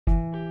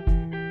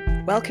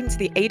Welcome to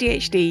the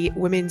ADHD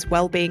Women's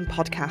Wellbeing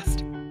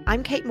Podcast.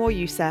 I'm Kate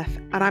Moore-Youssef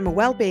and I'm a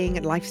wellbeing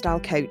and lifestyle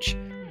coach,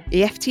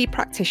 EFT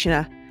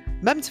practitioner,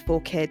 mum to 4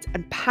 kids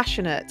and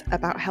passionate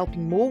about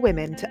helping more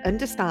women to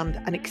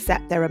understand and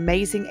accept their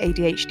amazing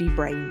ADHD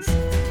brains.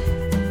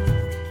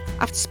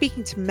 After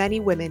speaking to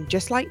many women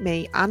just like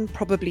me and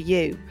probably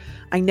you,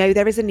 I know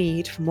there is a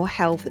need for more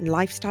health and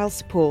lifestyle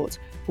support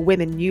for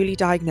women newly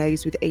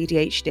diagnosed with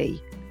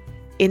ADHD.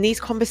 In these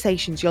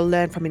conversations, you'll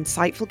learn from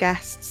insightful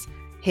guests,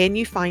 hear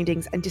new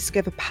findings and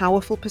discover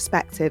powerful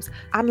perspectives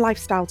and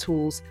lifestyle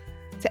tools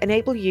to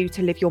enable you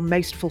to live your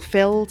most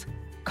fulfilled,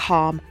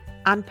 calm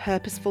and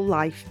purposeful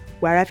life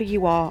wherever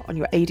you are on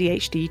your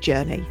ADHD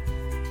journey.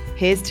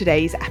 Here's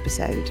today's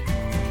episode.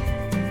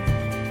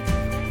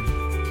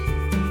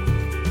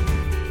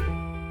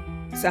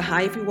 So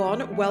hi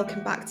everyone,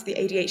 welcome back to the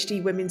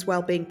ADHD Women's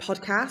Wellbeing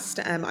Podcast.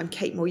 I'm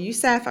Kate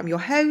Moore-Youssef, I'm your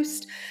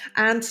host,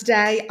 and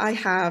today I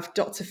have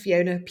Dr.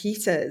 Fiona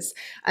Peters.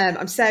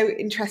 I'm so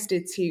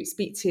interested to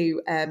speak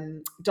to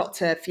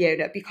Dr.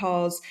 Fiona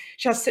because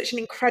she has such an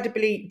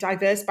incredibly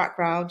diverse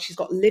background. She's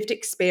got lived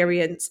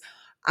experience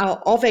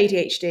of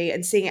ADHD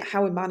and seeing it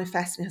how it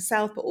manifests in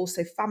herself, but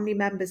also family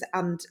members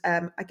and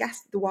I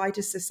guess the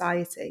wider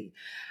society.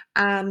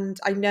 And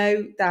I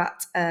know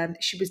that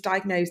she was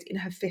diagnosed in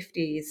her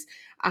 50s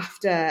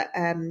after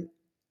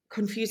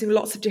confusing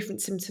lots of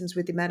different symptoms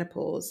with the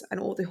menopause and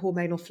all the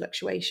hormonal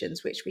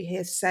fluctuations, which we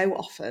hear so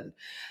often.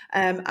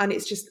 And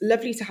it's just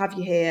lovely to have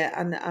you here.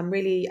 And I'm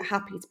really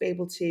happy to be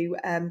able to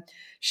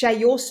share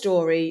your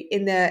story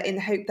in the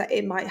hope that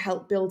it might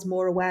help build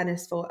more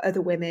awareness for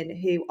other women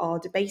who are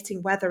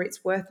debating whether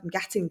it's worth them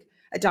getting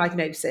a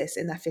diagnosis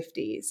in their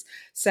 50s.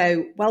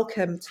 So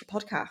welcome to the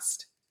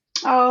podcast.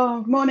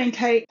 Oh, morning,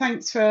 Kate.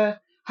 Thanks for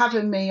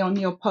having me on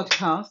your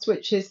podcast,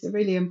 which is a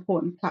really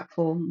important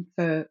platform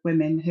for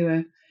women who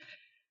are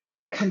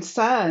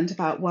concerned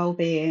about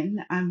well-being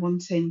and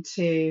wanting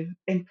to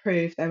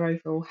improve their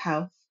overall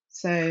health.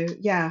 So,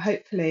 yeah,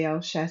 hopefully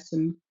I'll share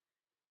some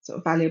sort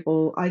of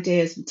valuable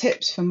ideas and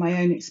tips from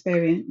my own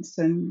experience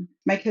and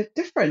make a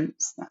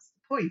difference. That's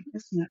the point,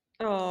 isn't it?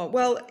 Oh,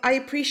 well, I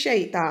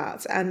appreciate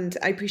that. And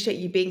I appreciate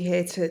you being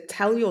here to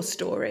tell your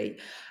story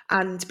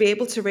and be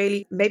able to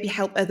really maybe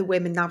help other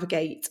women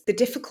navigate the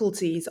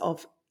difficulties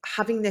of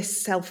having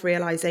this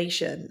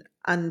self-realization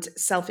and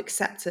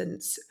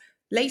self-acceptance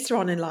later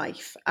on in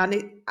life.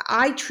 And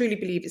I truly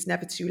believe it's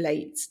never too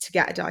late to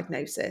get a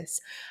diagnosis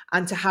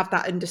and to have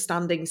that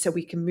understanding so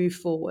we can move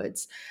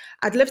forwards.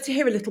 I'd love to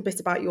hear a little bit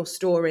about your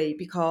story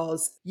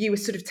because you were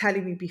sort of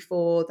telling me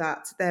before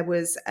that there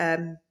was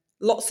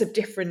lots of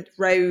different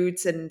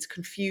roads and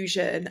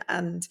confusion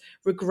and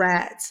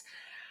regret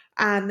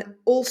and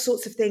all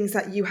sorts of things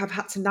that you have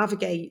had to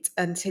navigate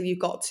until you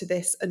got to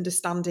this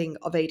understanding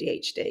of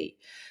ADHD.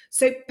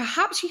 So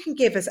perhaps you can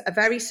give us a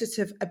very sort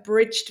of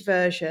abridged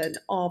version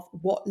of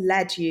what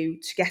led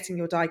you to getting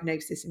your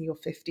diagnosis in your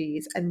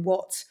 50s and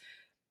what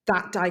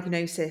that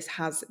diagnosis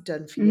has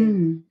done for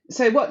you.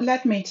 So what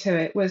led me to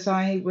it was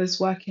I was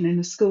working in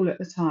a school at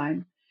the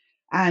time,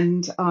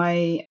 and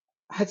I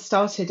had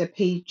started a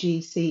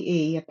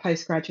PGCE, a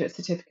postgraduate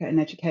certificate in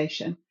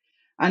education.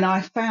 And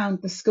I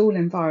found the school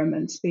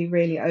environment to be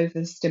really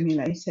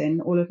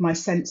overstimulating. All of my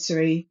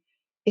sensory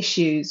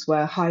issues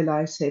were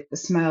highlighted: the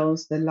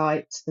smells, the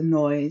light, the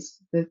noise,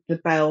 the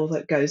bell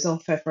that goes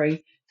off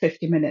every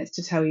 50 minutes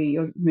to tell you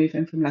you're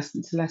moving from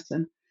lesson to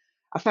lesson.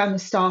 I found the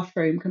staff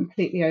room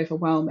completely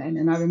overwhelming.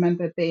 And I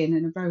remember being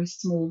in a very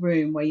small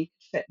room where you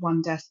could fit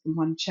one desk and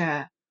one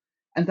chair,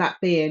 and that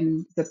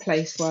being the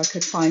place where I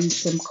could find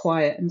some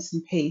quiet and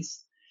some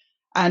peace.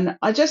 And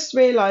I just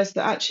realized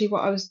that actually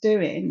what I was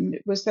doing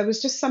was there was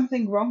just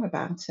something wrong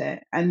about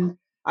it. And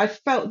I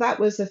felt that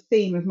was a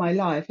theme of my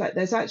life. Like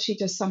there's actually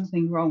just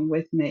something wrong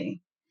with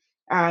me.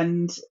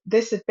 And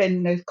this has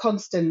been a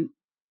constant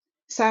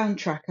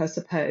soundtrack, I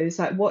suppose.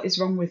 Like, what is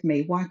wrong with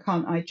me? Why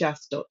can't I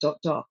just ...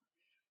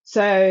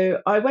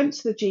 So I went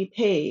to the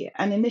GP,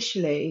 and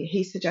initially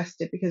he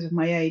suggested because of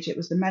my age, it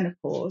was the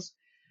menopause.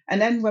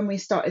 And then when we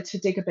started to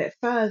dig a bit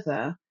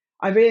further,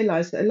 I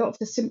realized that a lot of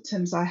the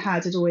symptoms I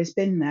had always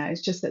been there.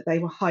 It's just that they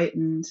were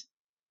heightened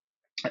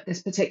at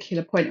this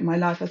particular point in my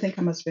life. I think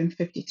I must have been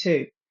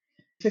 52,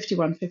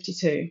 51,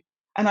 52.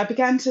 And I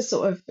began to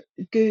sort of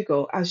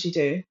Google, as you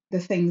do, the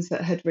things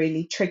that had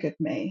really triggered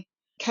me.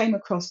 Came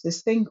across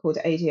this thing called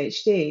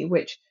ADHD,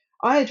 which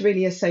I had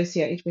really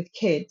associated with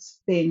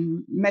kids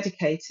being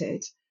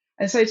medicated.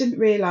 And so I didn't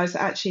realize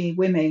that actually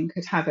women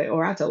could have it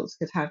or adults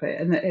could have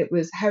it, and that it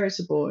was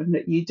heritable and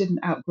that you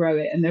didn't outgrow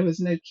it and there was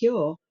no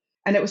cure.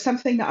 And it was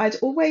something that I'd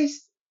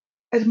always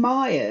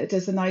admired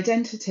as an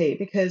identity,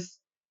 because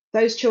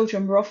those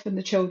children were often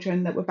the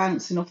children that were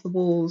bouncing off the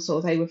walls,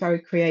 or they were very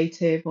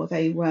creative, or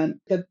they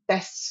weren't the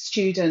best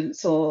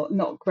students, or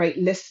not great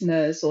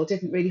listeners, or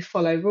didn't really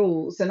follow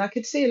rules. And I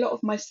could see a lot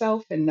of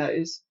myself in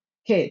those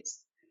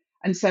kids.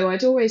 And so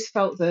I'd always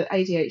felt that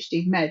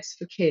ADHD meds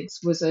for kids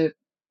was a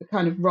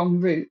kind of wrong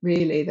route,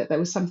 really, that there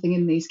was something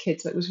in these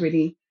kids that was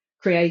really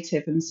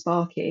creative and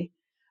sparky.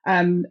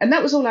 And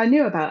that was all I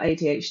knew about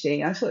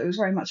ADHD. I thought it was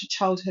very much a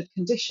childhood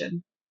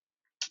condition.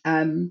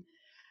 Um,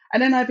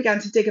 and then I began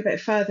to dig a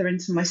bit further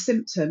into my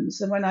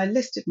symptoms. And when I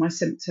listed my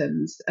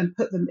symptoms and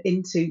put them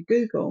into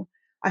Google,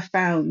 I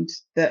found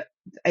that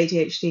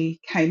ADHD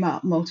came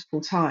up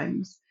multiple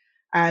times.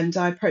 And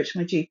I approached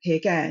my GP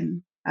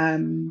again,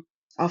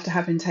 after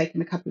having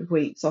taken a couple of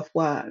weeks off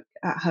work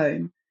at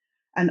home,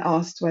 and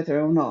asked whether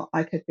or not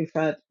I could be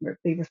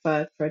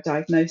referred for a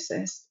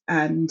diagnosis.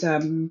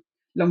 And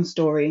long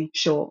story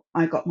short,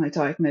 I got my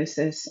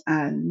diagnosis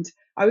and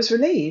I was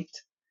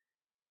relieved.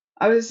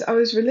 I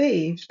was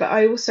relieved, but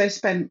I also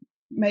spent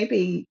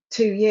maybe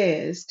 2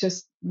 years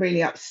just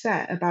really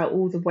upset about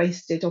all the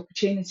wasted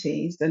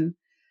opportunities and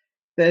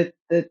the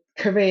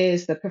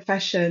careers, the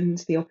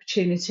professions, the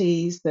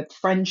opportunities, the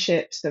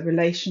friendships, the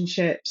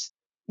relationships,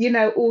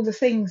 all the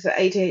things that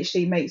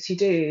ADHD makes you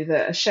do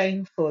that are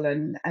shameful,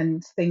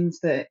 and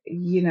things that,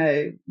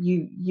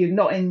 you're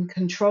not in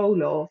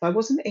control of. I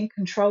wasn't in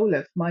control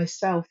of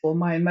myself or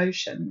my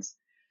emotions.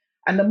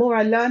 And the more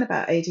I learn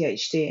about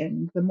ADHD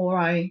and the more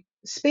I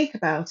speak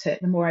about it,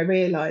 the more I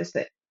realize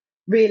that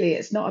really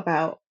it's not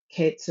about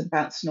kids and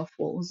bouncing off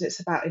walls.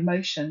 It's about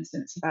emotions,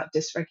 and it's about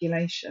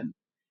dysregulation,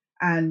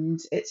 and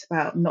it's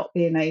about not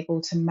being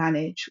able to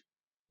manage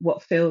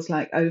what feels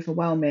like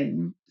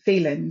overwhelming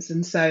feelings.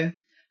 And so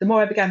the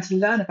more I began to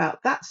learn about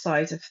that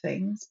side of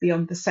things,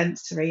 beyond the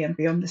sensory and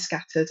beyond the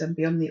scattered and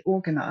beyond the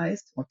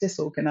organized or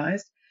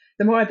disorganized,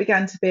 the more I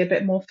began to be a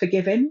bit more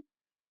forgiving.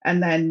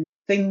 And then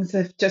things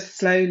have just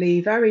slowly,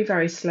 very,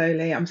 very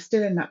slowly, I'm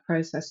still in that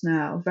process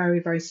now,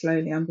 very, very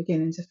slowly, I'm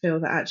beginning to feel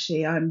that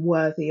actually I'm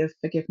worthy of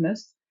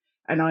forgiveness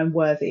and I'm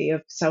worthy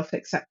of self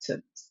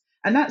acceptance.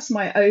 And that's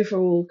my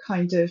overall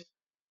kind of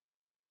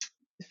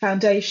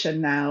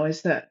foundation now,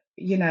 is that,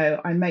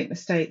 I make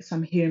mistakes,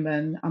 I'm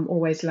human, I'm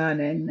always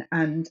learning,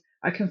 and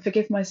I can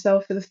forgive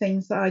myself for the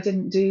things that I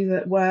didn't do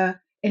that were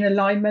in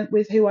alignment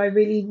with who I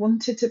really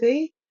wanted to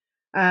be,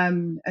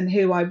 and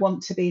who I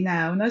want to be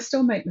now. And I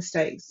still make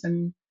mistakes,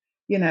 and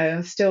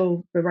I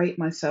still berate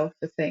myself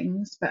for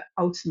things, but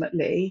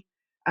ultimately,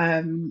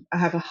 I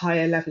have a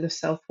higher level of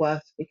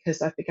self-worth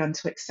because I've begun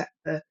to accept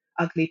the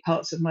ugly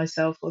parts of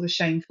myself, or the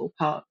shameful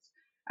parts,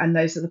 and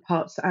those are the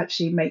parts that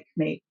actually make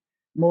me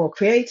more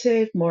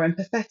creative, more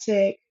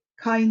empathetic,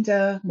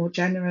 kinder, more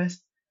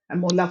generous,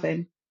 and more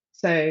loving.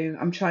 So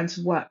I'm trying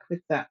to work with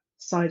that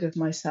side of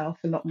myself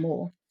a lot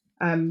more.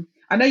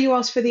 I know you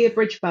asked for the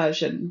abridged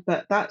version,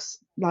 but that's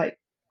like,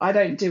 I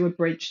don't do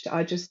abridged,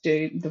 I just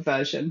do the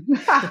version.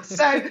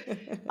 So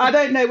I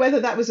don't know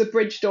whether that was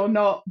abridged or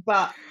not,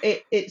 but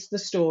it's the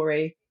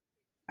story.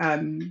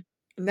 Um,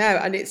 No,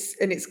 and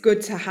it's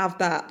good to have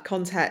that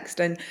context.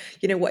 And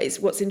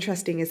what's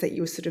interesting is that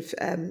you were sort of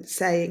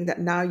saying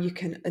that now you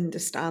can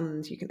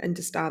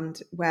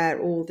understand where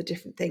all the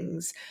different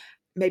things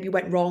maybe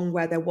went wrong,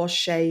 where there was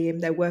shame,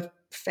 there were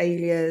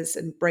failures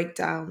and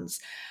breakdowns.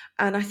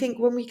 And I think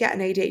when we get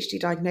an ADHD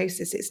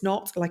diagnosis, it's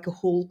not like a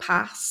hall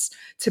pass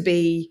to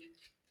be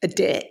a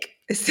dick.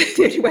 It's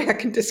the only way I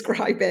can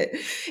describe it.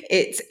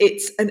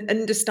 It's an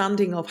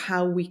understanding of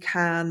how we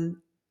can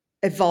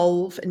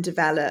evolve and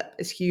develop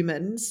as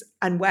humans,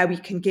 and where we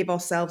can give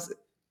ourselves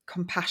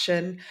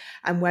compassion,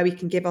 and where we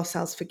can give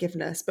ourselves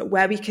forgiveness, but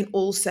where we can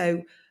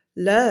also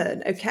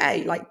learn,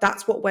 okay, like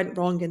that's what went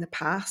wrong in the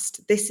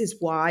past. This is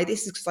why.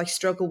 This is because I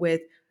struggle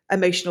with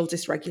emotional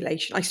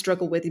dysregulation. I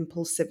struggle with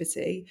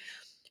impulsivity.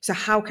 So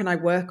how can I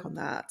work on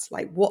that?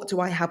 Like, what do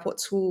I have? What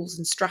tools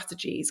and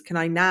strategies can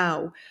I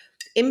now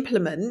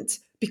implement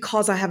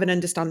because I have an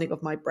understanding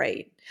of my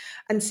brain?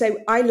 And so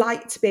I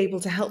like to be able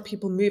to help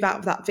people move out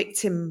of that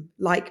victim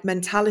like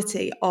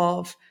mentality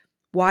of,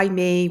 why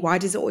me? Why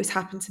does it always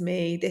happen to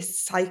me? This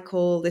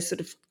cycle, this sort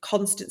of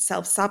constant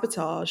self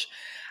sabotage,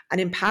 and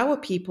empower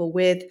people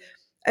with,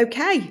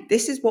 okay,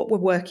 this is what we're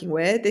working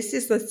with. This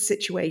is the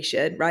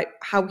situation, right?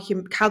 How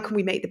can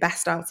we make the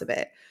best out of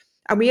it?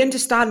 And we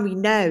understand, we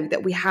know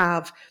that we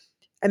have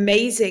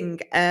amazing,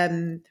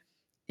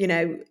 you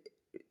know,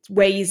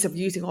 ways of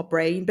using our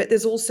brain, but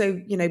there's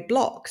also,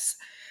 blocks.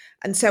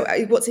 And so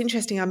what's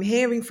interesting I'm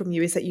hearing from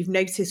you is that you've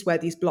noticed where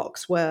these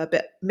blocks were,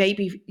 but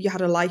maybe you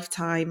had a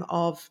lifetime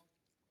of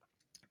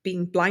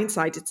being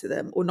blindsided to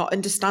them, or not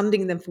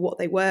understanding them for what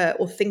they were,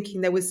 or thinking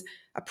there was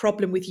a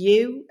problem with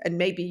you, and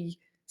maybe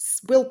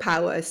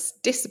willpower,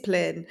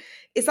 discipline.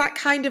 Is that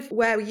kind of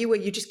where you were?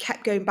 You just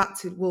kept going back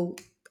to, well,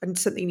 and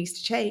something needs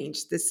to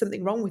change. There's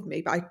something wrong with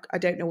me, but I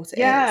don't know what it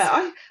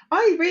yeah, is.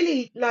 I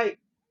really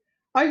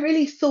I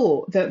really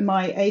thought that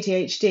my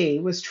ADHD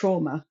was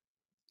trauma.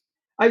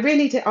 I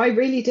really did. I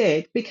really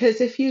did. Because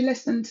if you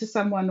listen to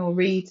someone or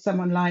read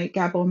someone like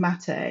Gabor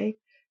Mate,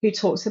 who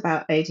talks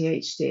about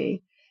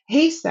ADHD,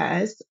 he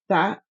says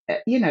that,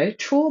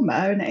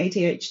 trauma and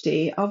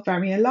ADHD are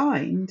very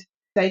aligned.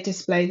 They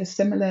display the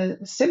similar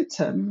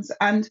symptoms.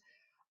 And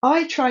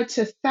I tried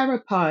to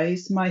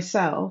therapize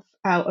myself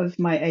out of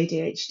my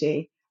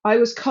ADHD. I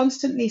was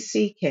constantly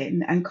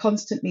seeking and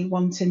constantly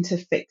wanting to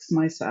fix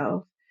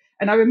myself.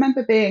 And I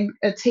remember being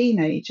a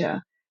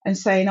teenager and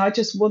saying, I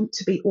just want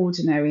to be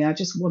ordinary. I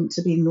just want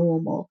to be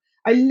normal.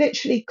 I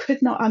literally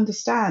could not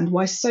understand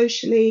why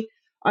socially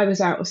I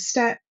was out of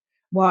step,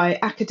 why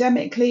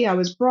academically I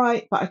was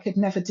bright, but I could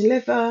never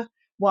deliver,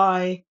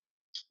 why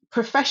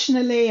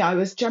professionally I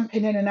was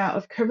jumping in and out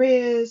of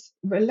careers,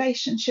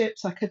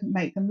 relationships, I couldn't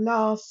make them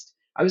last.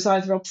 I was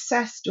either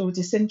obsessed or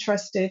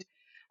disinterested.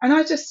 And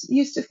I just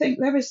used to think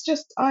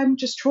I'm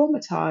just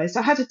traumatized.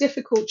 I had a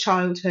difficult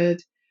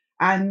childhood,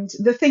 and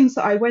the things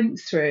that I went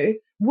through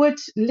would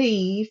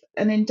leave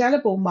an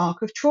indelible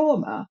mark of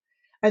trauma.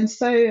 And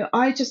so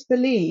I just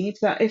believed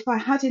that if I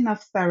had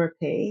enough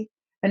therapy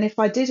and if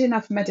I did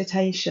enough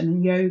meditation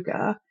and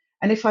yoga,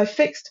 and if I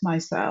fixed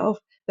myself,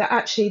 that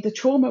actually the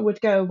trauma would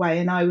go away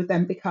and I would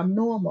then become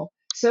normal.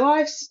 So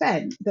I've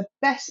spent the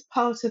best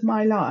part of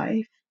my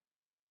life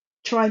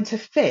trying to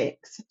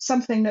fix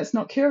something that's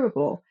not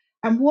curable.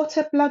 And what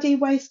a bloody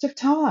waste of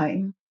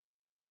time.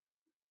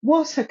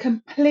 What a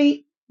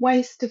complete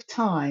waste of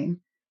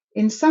time.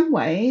 In some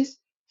ways,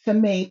 for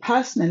me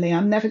personally,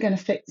 I'm never going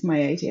to fix my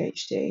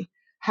ADHD.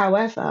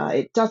 However,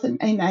 it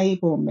doesn't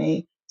enable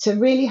me to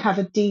really have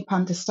a deep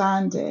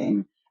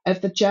understanding of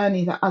the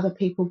journey that other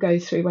people go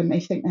through when they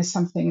think there's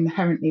something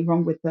inherently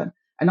wrong with them.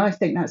 And I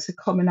think that's a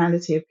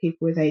commonality of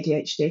people with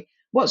ADHD.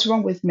 What's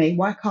wrong with me?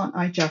 Why can't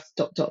I just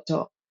dot, dot,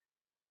 dot,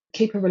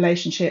 keep a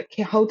relationship,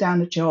 hold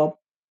down a job,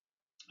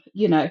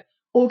 you know,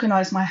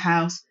 organize my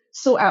house,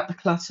 sort out the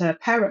clutter,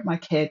 parent my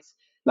kids,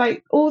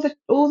 like all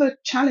the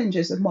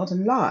challenges of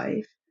modern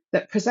life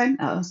that present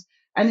us.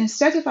 And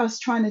instead of us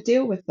trying to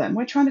deal with them,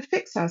 we're trying to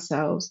fix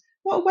ourselves.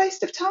 What a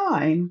waste of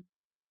time.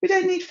 We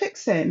don't need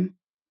fixing.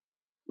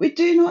 We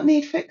do not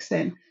need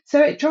fixing.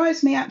 So it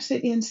drives me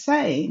absolutely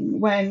insane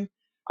when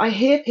I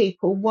hear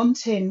people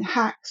wanting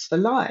hacks for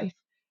life,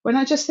 when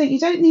I just think you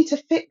don't need to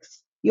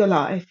fix your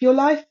life. Your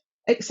life,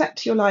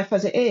 accept your life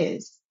as it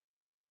is,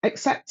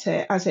 accept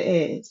it as it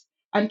is,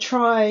 and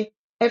try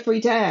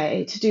every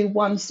day to do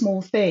one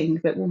small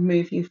thing that will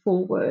move you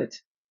forward,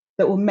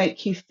 that will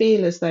make you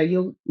feel as though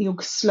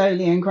you're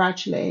slowly and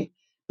gradually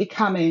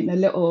becoming a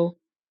little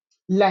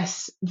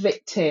less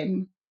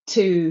victim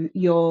to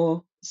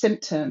your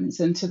symptoms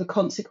and to the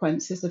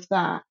consequences of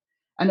that,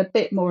 and a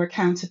bit more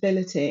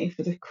accountability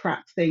for the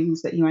crap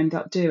things that you end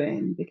up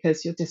doing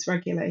because you're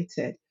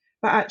dysregulated,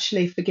 but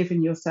actually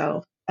forgiving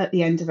yourself at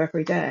the end of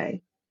every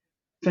day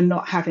for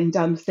not having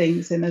done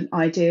things in an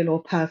ideal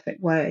or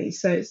perfect way.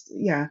 So it's,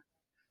 yeah.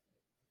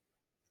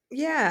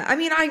 Yeah, I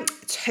mean, I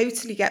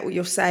totally get what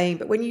you're saying,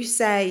 but when you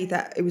say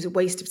that it was a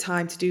waste of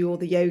time to do all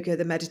the yoga,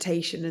 the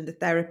meditation, and the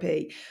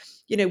therapy,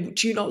 do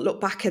you not look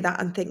back at that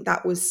and think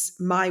that was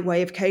my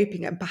way of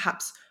coping, and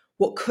perhaps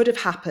what could have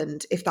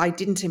happened if I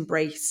didn't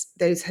embrace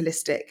those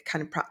holistic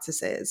kind of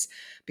practices?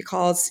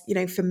 Because,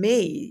 for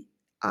me,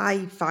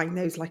 I find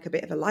those like a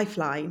bit of a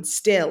lifeline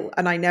still,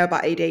 and I know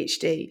about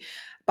ADHD,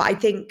 but I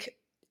think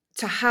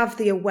to have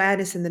the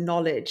awareness and the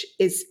knowledge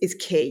is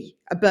key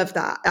above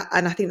that.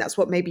 And I think that's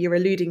what maybe you're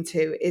alluding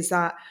to, is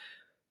that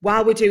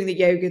while we're doing the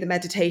yoga, the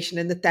meditation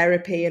and the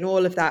therapy and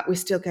all of that, we're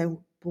still going,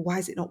 well, why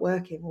is it not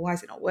working? Well, why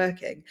is it not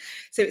working?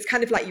 So it's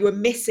kind of like you were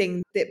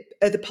missing the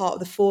other part of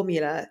the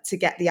formula to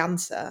get the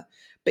answer.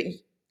 But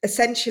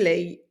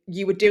essentially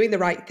you were doing the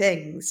right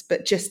things,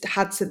 but just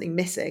had something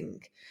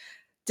missing.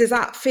 Does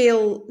that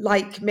feel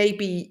like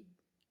maybe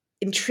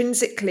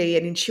intrinsically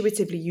and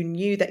intuitively you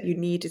knew that you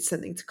needed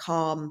something to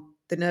calm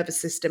the nervous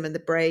system and the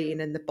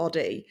brain and the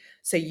body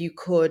so you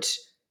could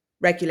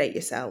regulate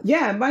yourself?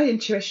 Yeah, my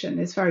intuition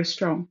is very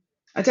strong.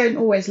 I don't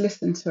always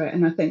listen to it,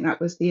 and I think that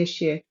was the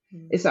issue,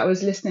 Mm. is that I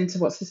was listening to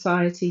what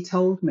society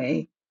told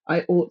me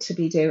I ought to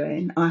be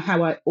doing,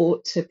 how I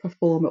ought to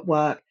perform at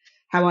work,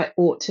 how I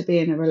ought to be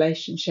in a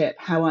relationship,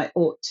 how I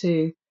ought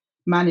to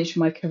manage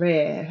my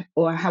career,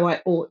 or how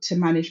I ought to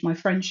manage my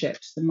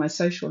friendships and my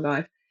social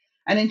life.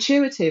 And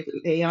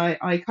intuitively,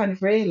 I kind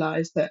of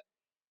realized that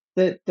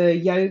the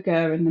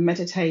yoga and the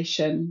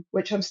meditation,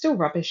 which I'm still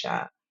rubbish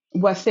at,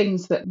 were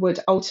things that would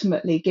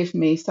ultimately give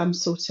me some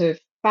sort of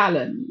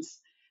balance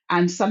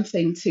and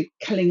something to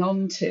cling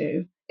on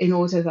to in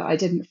order that I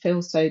didn't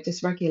feel so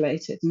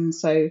dysregulated and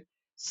so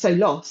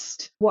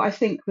lost. What I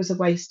think was a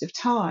waste of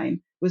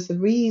time was the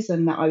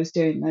reason that I was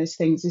doing those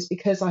things is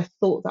because I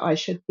thought that I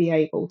should be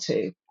able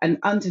to. And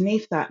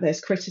underneath that, there's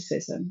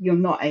criticism. You're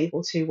not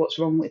able to. What's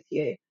wrong with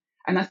you?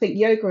 And I think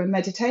yoga and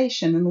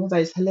meditation and all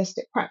those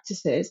holistic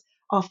practices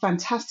are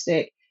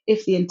fantastic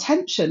if the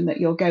intention that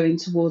you're going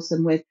towards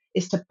them with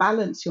is to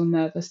balance your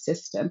nervous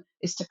system,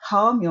 is to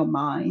calm your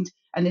mind,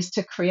 and is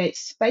to create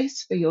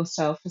space for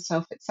yourself for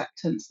self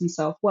acceptance and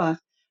self worth.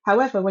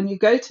 However, when you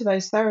go to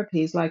those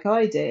therapies like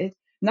I did,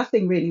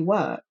 nothing really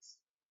works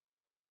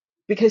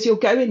because you're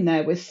going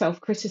there with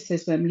self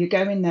criticism, you're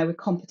going there with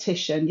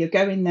competition, you're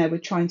going there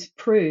with trying to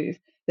prove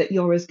that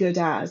you're as good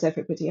as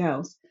everybody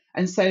else.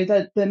 And so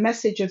the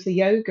message of the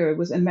yoga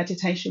was and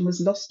meditation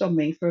was lost on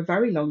me for a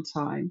very long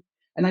time.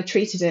 And I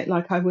treated it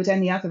like I would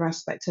any other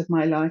aspect of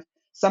my life,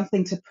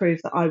 something to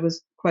prove that I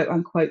was quote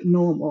unquote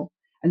normal.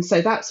 And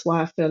so that's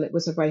why I feel it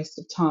was a waste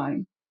of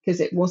time, because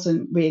it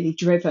wasn't really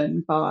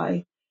driven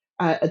by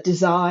a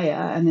desire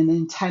and an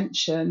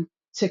intention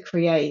to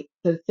create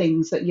the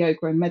things that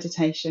yoga and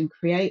meditation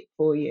create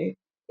for you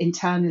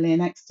internally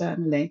and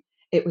externally.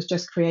 It was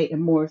just creating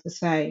more of the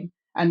same.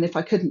 And if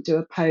I couldn't do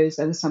a pose,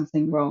 there was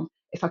something wrong.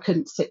 If I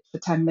couldn't sit for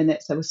 10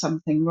 minutes, there was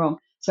something wrong.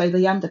 So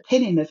the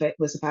underpinning of it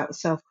was about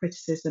self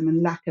criticism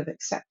and lack of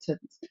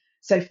acceptance.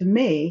 So for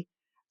me,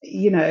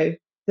 you know,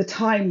 the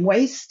time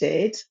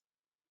wasted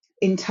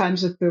in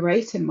terms of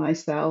berating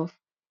myself,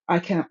 I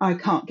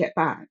can't get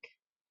back.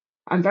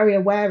 I'm very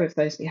aware of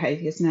those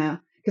behaviors now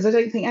because I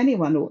don't think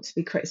anyone ought to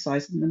be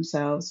criticizing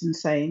themselves and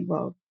saying,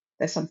 well,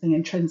 there's something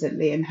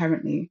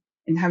inherently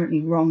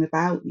wrong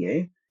about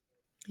you.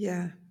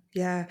 Yeah,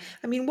 yeah.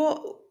 I mean,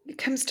 what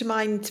comes to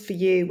mind for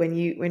you when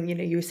you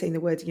were saying the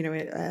word,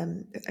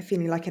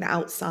 feeling like an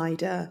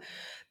outsider,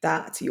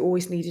 that you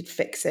always needed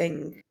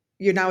fixing.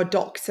 You're now a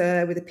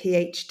doctor with a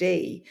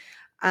PhD,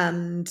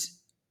 and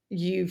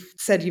you've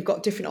said you've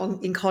got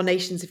different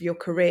incarnations of your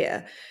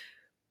career.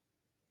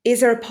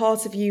 Is there a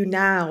part of you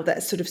now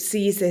that sort of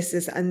sees this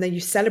as, and then you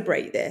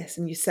celebrate this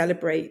and you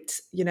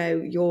celebrate,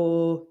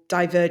 your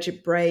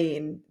divergent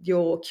brain,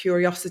 your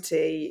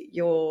curiosity,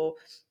 your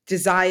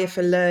desire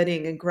for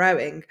learning and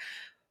growing?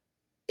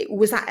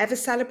 Was that ever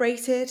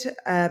celebrated?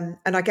 And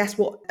I guess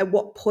at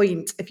what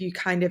point have you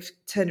kind of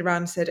turned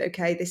around and said,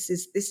 okay, this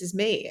is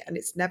me and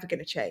it's never going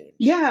to change?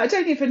 Yeah, I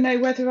don't even know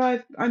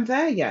whether I'm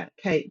there yet,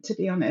 Kate, to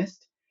be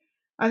honest.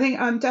 I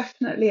think I'm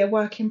definitely a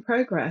work in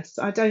progress.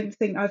 I don't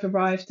think I've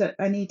arrived at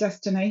any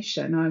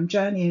destination. I'm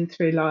journeying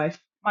through life.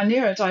 My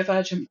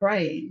neurodivergent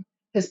brain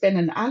has been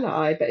an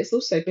ally, but it's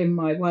also been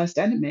my worst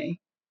enemy.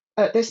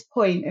 At this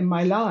point in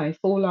my life,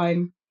 all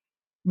I'm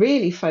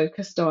really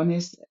focused on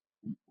is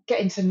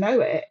getting to know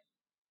it,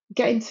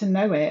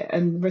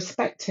 and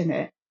respecting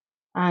it,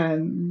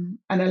 and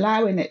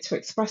allowing it to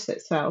express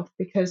itself,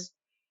 because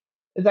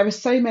there are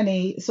so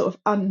many sort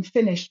of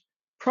unfinished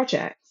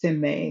projects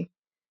in me,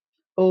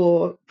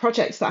 or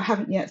projects that I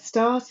haven't yet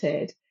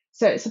started.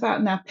 So it's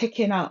about now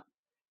picking up,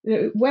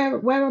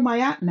 where am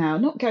I at now?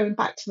 Not going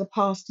back to the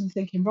past and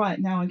thinking, right,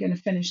 now I'm going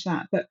to finish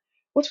that, but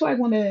what do I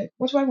want to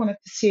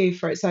pursue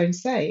for its own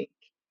sake?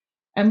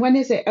 And when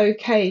is it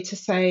okay to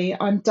say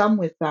I'm done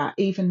with that,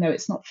 even though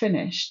it's not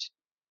finished?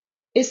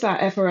 Is that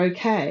ever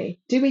okay?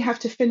 Do we have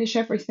to finish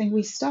everything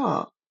we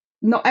start?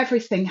 Not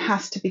everything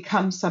has to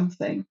become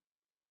something.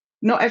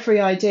 Not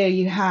every idea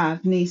you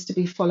have needs to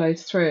be followed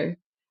through.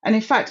 And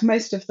in fact,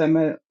 most of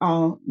them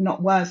are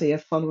not worthy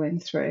of following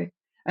through.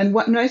 And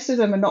what most of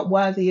them are not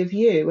worthy of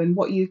you and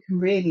what you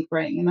can really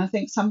bring. And I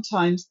think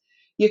sometimes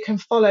you can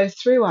follow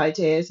through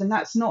ideas, and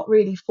that's not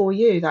really for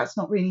you. That's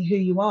not really who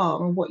you are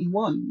or what you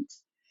want.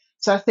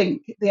 So I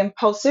think the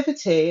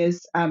impulsivity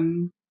is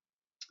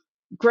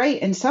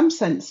great in some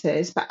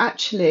senses, but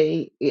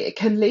actually it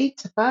can lead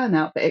to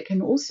burnout, but it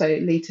can also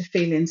lead to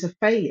feelings of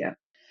failure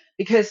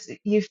because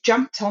you've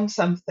jumped on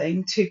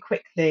something too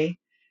quickly,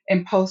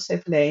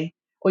 impulsively,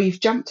 or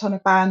you've jumped on a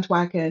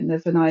bandwagon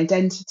of an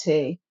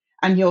identity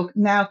and you're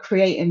now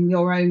creating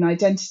your own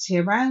identity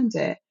around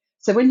it.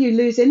 So when you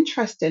lose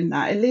interest in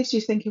that, it leaves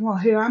you thinking, well,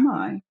 who am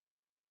I?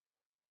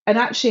 And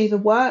actually, the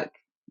work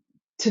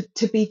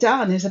to be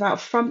done is about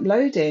front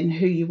loading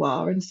who you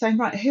are and saying,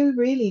 right, who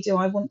really do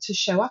I want to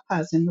show up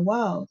as in the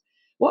world?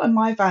 What are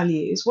my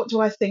values? What do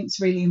I think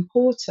is really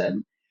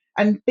important?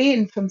 And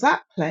being from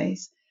that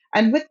place.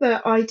 And with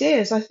the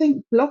ideas, I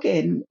think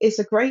blogging is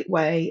a great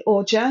way,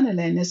 or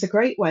journaling is a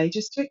great way,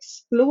 just to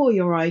explore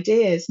your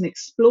ideas and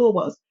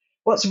explore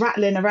what's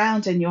rattling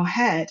around in your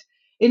head,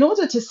 in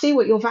order to see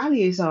what your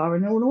values are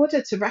and in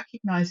order to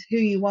recognize who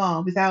you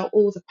are without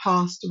all the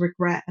past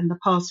regret and the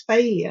past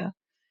failure.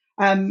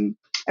 um,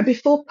 and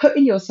before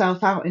putting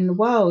yourself out in the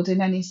world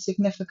in any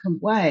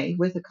significant way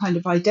with a kind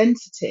of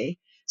identity,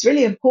 it's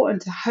really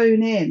important to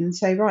hone in and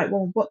say, right,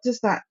 well, what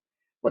does that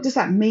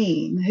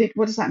mean?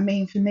 What does that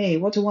mean for me?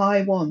 What do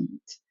I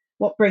want?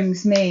 What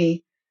brings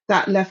me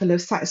that level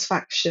of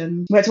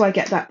satisfaction? Where do I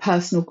get that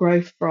personal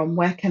growth from?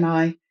 Where can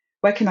I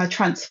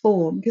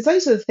transform? Because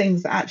those are the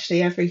things that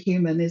actually every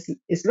human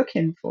is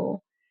looking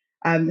for.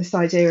 This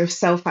idea of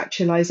self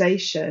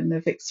actualization,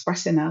 of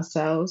expressing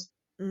ourselves.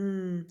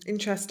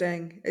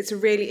 Interesting. It's a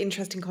really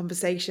interesting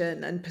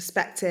conversation and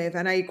perspective,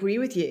 and I agree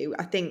with you.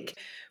 I think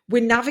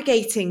we're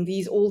navigating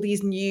all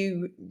these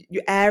new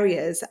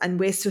areas, and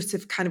we're sort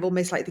of kind of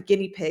almost like the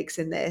guinea pigs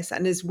in this.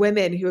 And as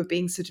women who are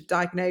being sort of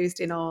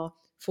diagnosed in our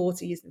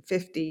 40s and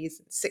 50s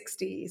and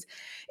 60s,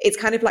 it's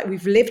kind of like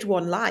we've lived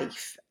one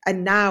life,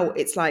 and now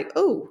it's like,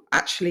 oh,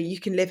 actually, you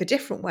can live a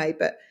different way,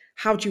 but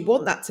how do you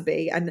want that to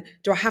be? And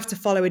do I have to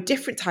follow a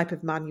different type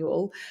of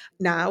manual?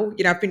 Now,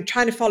 I've been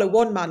trying to follow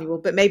one manual,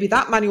 but maybe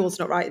that manual's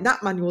not right and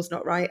that manual's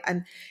not right.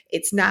 And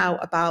it's now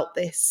about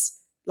this,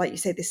 like you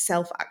say, this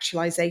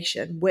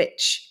self-actualization,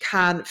 which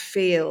can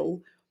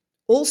feel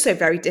also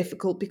very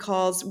difficult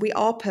because we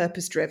are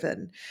purpose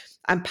driven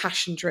and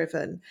passion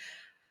driven.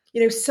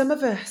 Some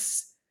of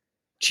us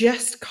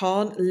just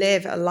can't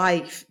live a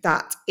life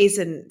that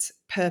isn't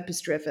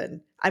purpose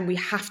driven, and we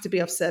have to be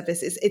of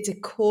service. It's a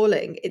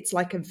calling. It's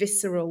like a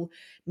visceral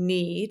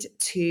need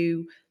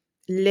to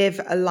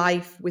live a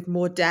life with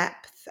more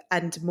depth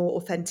and more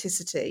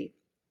authenticity.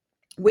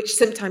 which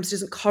sometimes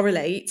doesn't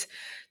correlate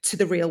to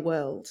the real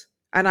world.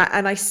 And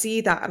I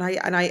see that,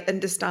 and I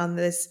understand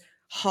there's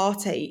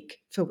heartache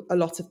for a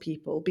lot of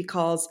people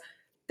because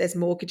there's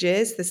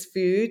mortgages, there's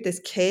food, there's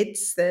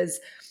kids, there's,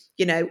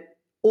 you know,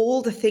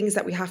 all the things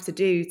that we have to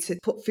do to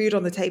put food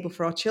on the table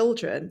for our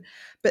children.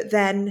 But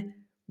then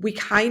we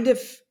kind of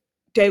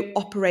don't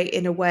operate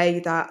in a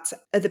way that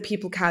other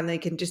people can. They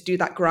can just do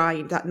that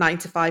grind, that 9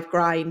 to 5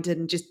 grind,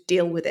 and just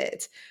deal with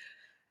it.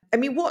 I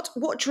mean,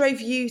 what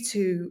drove you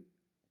to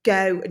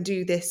go and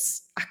do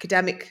this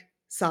academic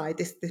side,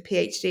 this the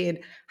PhD, and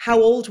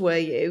how old were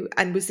you?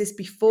 And was this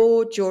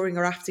before, during,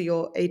 or after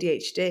your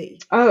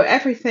ADHD? Oh,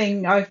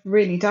 everything I've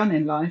really done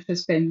in life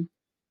has been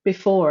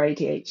before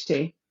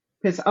ADHD,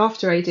 because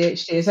after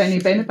ADHD has only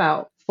been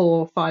about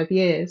 4 or 5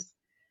 years.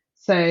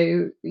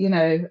 So,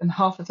 and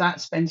half of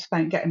that's been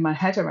spent getting my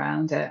head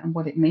around it and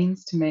what it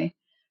means to me.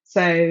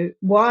 So,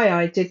 why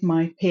I did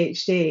my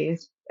PhD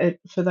is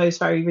for those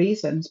very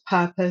reasons: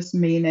 purpose,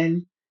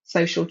 meaning,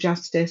 social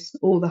justice,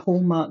 all the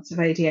hallmarks of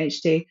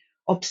ADHD,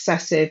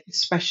 obsessive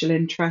special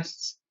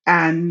interests,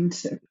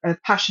 and a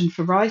passion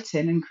for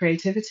writing and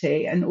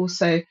creativity, and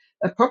also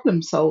a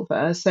problem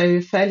solver. So,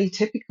 fairly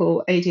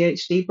typical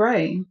ADHD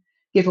brain,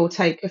 give or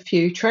take a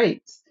few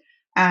traits.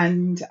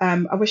 And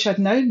I wish I'd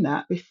known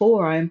that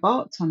before I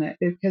embarked on it,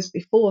 because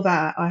before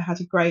that, I had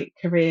a great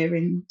career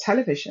in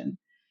television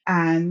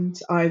and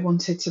I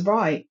wanted to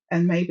write.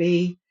 And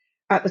maybe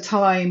at the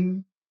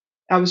time,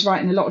 I was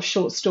writing a lot of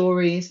short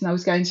stories and I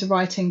was going to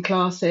writing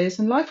classes,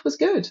 and life was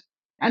good.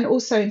 And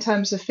also, in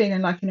terms of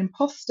feeling like an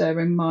imposter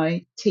in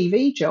my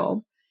TV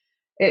job,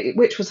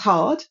 which was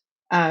hard.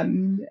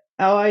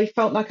 I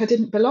felt like I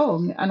didn't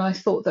belong, and I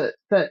thought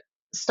that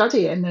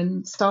studying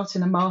and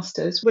starting a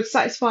master's would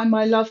satisfy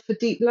my love for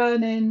deep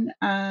learning,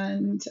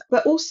 and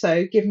but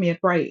also give me a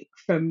break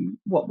from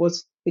what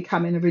was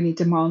becoming a really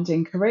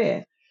demanding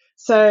career.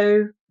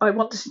 So I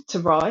wanted to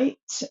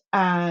write,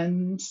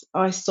 and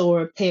I saw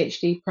a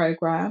PhD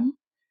program,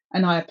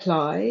 and I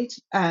applied,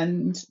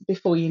 and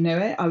before you knew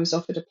it, I was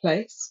offered a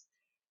place,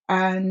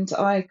 and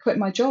I quit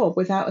my job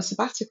without a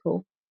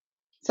sabbatical.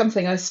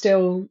 Something I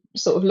still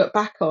sort of look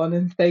back on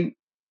and think,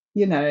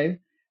 you know,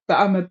 but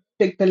I'm a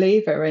big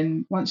believer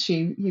in, once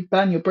you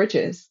burn your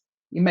bridges,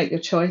 you make your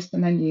choice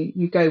and then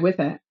you go with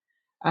it.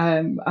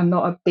 I'm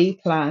not a B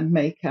plan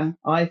maker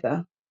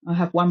either. I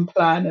have one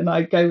plan and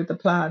I go with the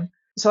plan.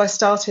 So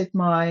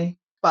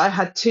but I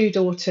had two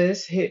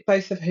daughters,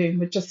 both of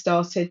whom had just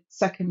started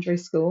secondary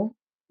school.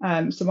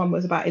 So one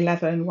was about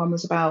 11, one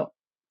was about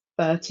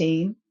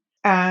 13.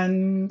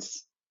 And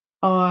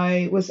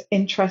I was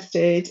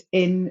interested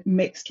in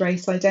mixed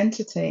race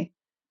identity.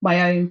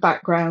 My own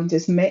background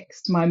is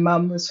mixed. My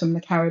mum was from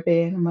the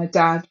Caribbean and my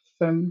dad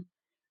from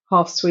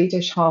half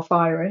Swedish, half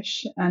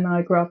Irish. And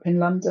I grew up in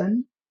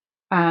London.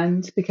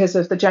 And because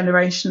of the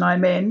generation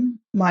I'm in,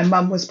 my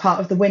mum was part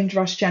of the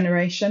Windrush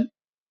generation.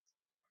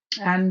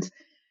 And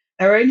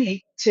there are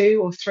only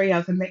two or three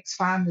other mixed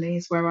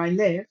families where I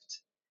lived.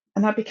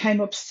 And I became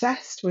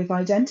obsessed with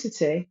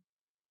identity,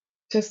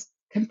 just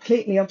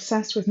completely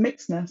obsessed with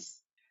mixedness,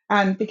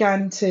 and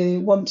began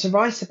to want to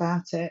write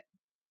about it,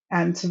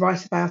 and to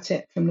write about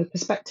it from the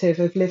perspective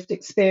of lived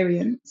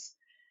experience.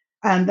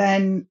 And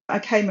then I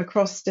came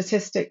across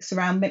statistics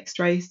around mixed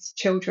race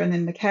children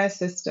in the care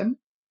system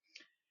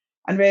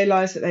and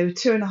realised that they were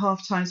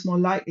 2.5 times more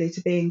likely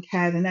to be in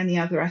care than any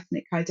other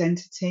ethnic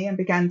identity, and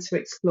began to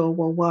explore,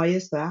 well, why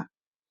is that?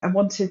 I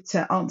wanted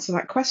to answer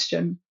that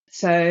question.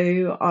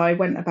 So I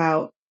went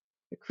about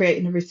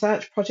creating a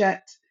research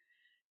project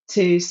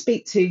to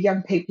speak to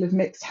young people of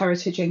mixed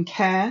heritage in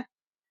care,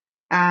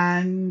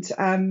 and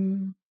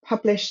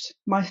published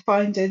my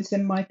findings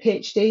in my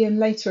PhD and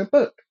later a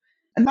book.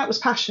 And that was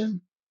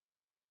passion,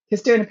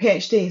 because doing a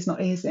PhD is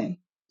not easy.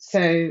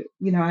 So,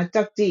 I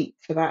dug deep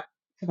for that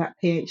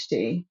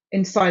PhD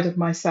inside of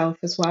myself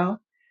as well,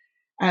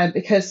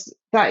 because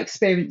that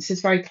experience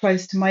is very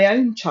close to my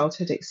own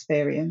childhood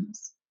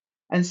experience.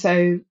 And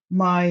so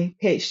my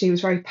PhD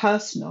was very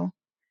personal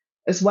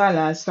as well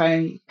as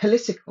very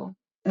political.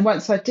 And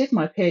once I did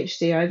my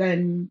PhD, I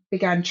then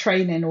began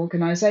training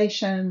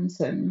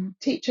organisations and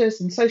teachers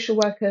and social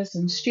workers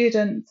and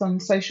students on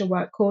social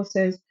work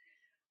courses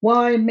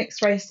why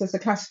mixed race as a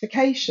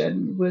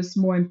classification was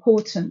more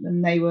important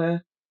than they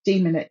were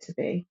deeming it to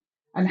be,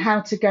 and how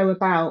to go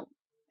about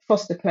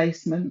foster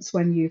placements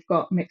when you've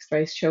got mixed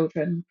race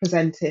children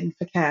presenting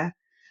for care,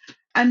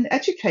 and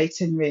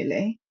educating,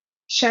 really,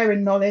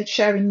 sharing knowledge,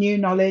 sharing new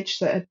knowledge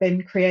that had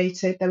been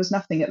created. There was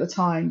nothing at the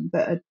time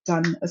that had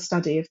done a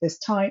study of this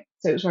type,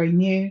 so it was very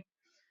new.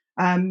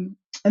 And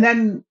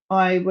then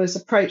I was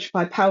approached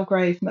by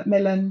Palgrave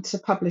Macmillan to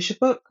publish a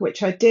book,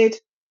 which I did,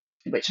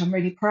 which I'm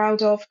really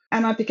proud of.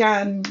 And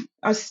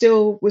I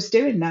still was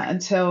doing that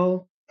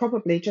until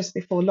probably just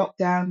before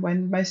lockdown,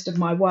 when most of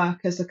my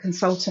work as a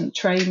consultant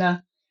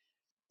trainer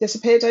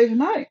disappeared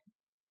overnight.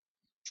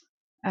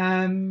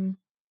 Um,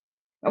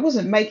 I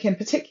wasn't making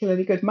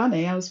particularly good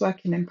money. I was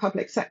working in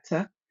public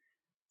sector,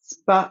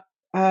 but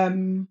I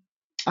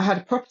had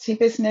a property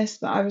business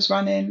that I was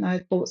running. I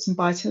had bought some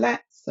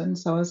buy-to-lets, And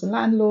so I was a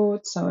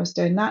landlord, so I was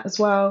doing that as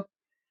well.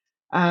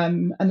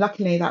 And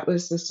luckily, that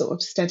was a sort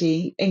of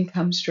steady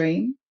income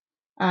stream.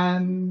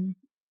 Um,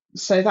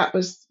 so that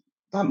was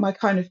my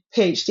kind of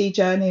PhD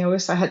journey. I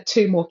also had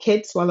two more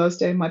kids while I was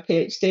doing my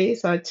PhD.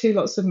 So I had two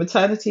lots of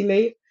maternity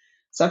leave.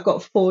 So I've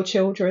got four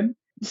children.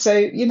 So,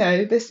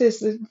 this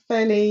is a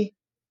fairly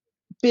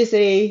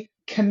busy,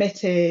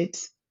 committed,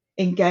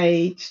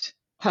 engaged,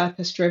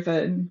 purpose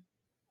driven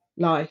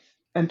life.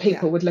 And Yeah.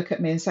 people would look at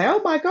me and say,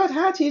 "Oh my God,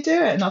 how do you do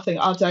it?" And I think,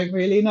 I don't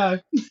really know.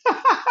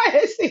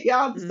 It's the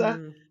answer.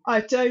 Mm,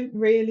 I don't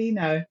really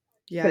know. But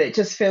yeah. it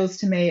just feels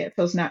to me, it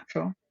feels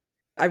natural.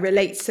 I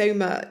relate so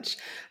much.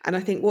 And I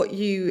think what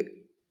you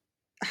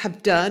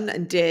have done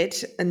and did,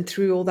 and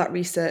through all that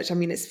research, I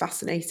mean, it's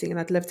fascinating, and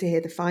I'd love to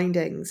hear the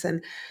findings.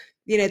 And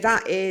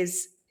that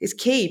is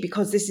key,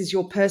 because this is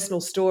your personal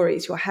story,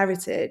 it's your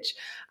heritage,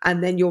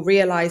 and then you're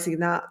realizing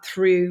that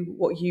through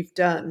what you've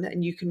done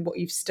and what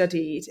you've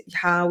studied,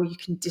 how you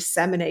can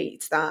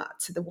disseminate that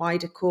to the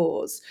wider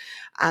cause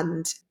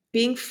and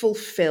being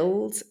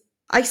fulfilled.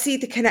 I see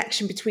the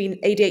connection between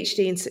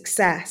ADHD and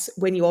success.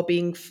 When you're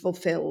being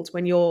fulfilled,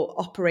 when you're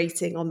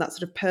operating on that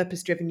sort of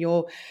purpose driven,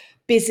 you're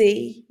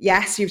busy.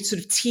 Yes, you're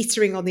sort of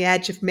teetering on the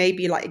edge of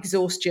maybe like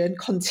exhaustion,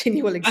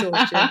 continual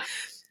exhaustion.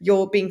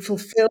 You're being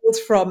fulfilled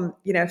from,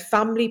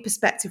 family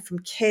perspective, from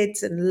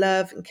kids and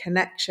love and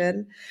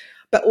connection,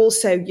 but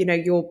also,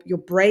 your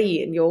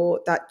brain,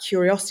 that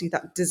curiosity,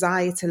 that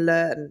desire to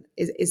learn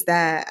is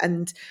there.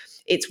 And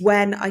it's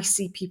when I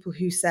see people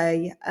who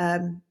say,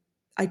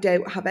 I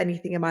don't have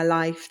anything in my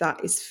life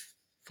that is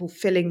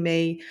fulfilling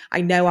me.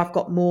 I know I've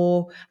got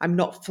more. I'm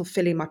not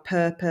fulfilling my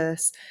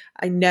purpose.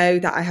 I know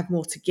that I have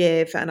more to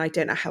give and I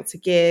don't know how to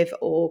give,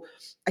 or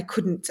I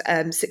couldn't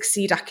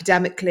succeed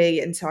academically,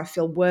 and so I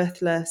feel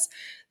worthless.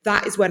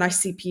 That is when I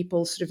see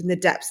people sort of in the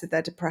depths of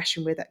their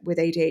depression with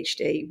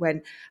ADHD.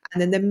 And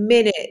then the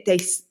minute they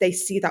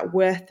see that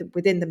worth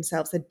within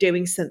themselves, they're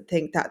doing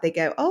something that they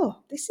go, oh,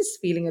 this is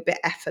feeling a bit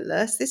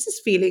effortless. This is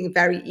feeling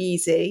very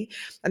easy,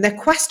 and they're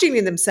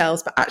questioning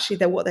themselves. But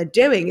actually, what they're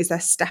doing is they're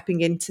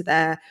stepping into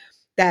their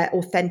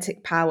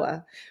authentic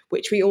power,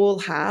 which we all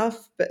have,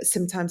 but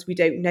sometimes we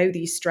don't know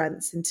these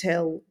strengths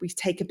until we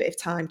take a bit of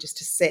time just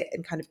to sit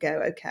and kind of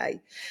go, okay.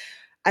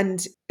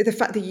 And the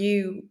fact that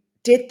you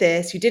did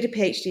this, you did a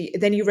PhD,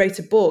 then you wrote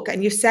a book,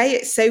 and you say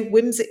it so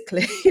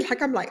whimsically,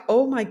 like I'm like,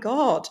 oh my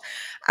God.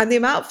 And the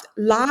amount of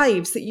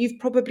lives that you've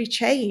probably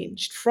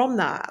changed from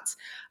that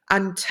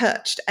and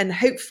touched, and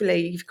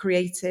hopefully you've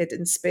created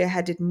and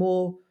spearheaded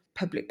more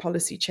public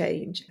policy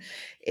change,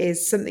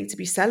 is something to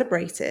be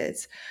celebrated.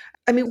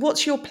 I mean,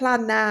 what's your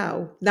plan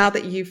now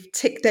that you've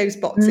ticked those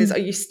boxes? Mm. Are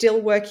you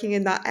still working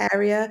in that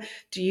area?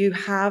 Do you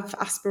have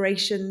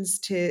aspirations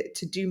to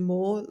do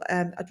more?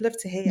 I'd love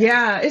to hear.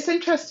 Yeah, it's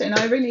interesting.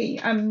 I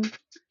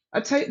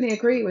totally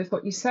agree with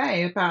what you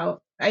say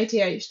about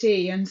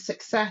ADHD and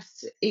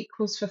success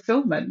equals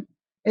fulfillment.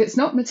 It's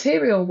not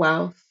material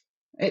wealth.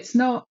 It's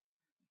not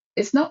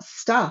it's not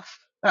stuff.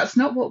 That's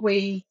not what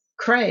we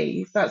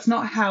crave. That's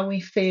not how we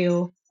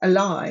feel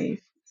alive.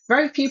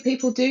 Very few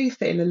people do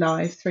feel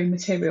alive through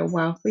material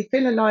wealth. We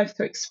feel alive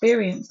through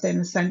experiencing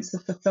a sense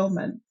of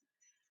fulfillment.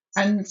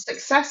 And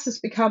success has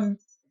become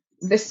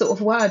this sort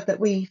of word that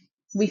we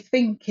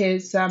think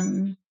is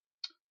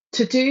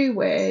to do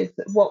with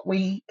what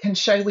we can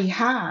show we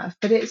have,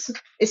 but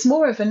it's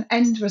more of an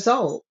end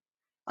result.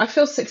 I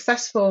feel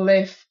successful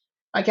if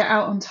I get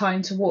out on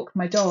time to walk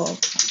my dog.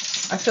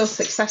 I feel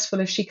successful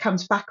if she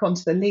comes back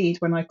onto the lead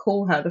when I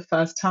call her the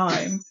first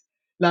time.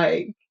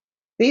 Like,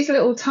 these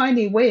little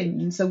tiny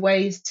wins are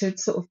ways to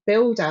sort of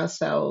build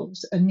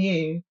ourselves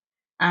anew.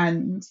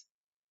 And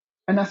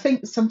I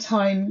think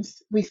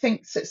sometimes we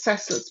think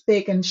success looks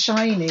big and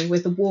shiny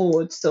with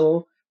awards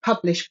or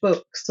published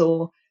books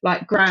or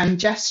like grand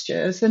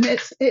gestures, and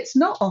it's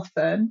not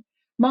often.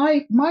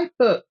 My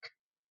book,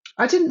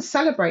 I didn't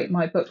celebrate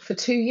my book for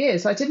 2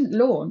 years. I didn't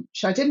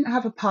launch. I didn't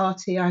have a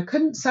party. I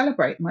couldn't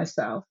celebrate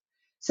myself.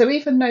 So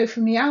even though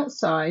from the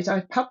outside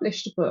I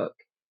published a book,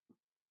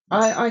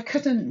 I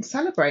couldn't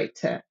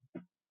celebrate it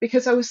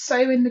because I was so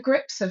in the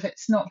grips of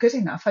it's not good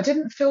enough. I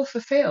didn't feel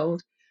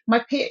fulfilled. My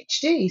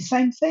PhD,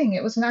 same thing.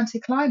 It was an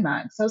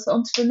anticlimax. I was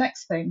on to the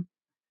next thing.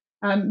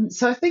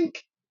 So I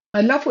think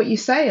I love what you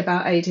say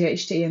about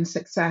ADHD and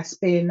success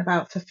being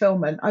about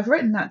fulfillment. I've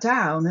written that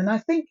down, and I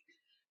think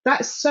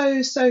that's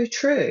so, so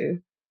true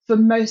for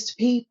most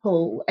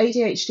people,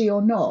 ADHD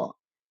or not.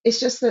 It's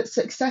just that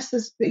success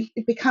has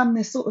become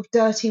this sort of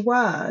dirty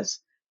word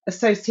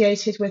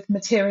associated with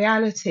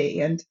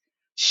materiality and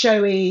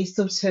showy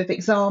sort of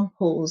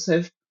examples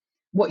of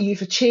what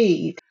you've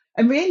achieved.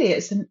 And really,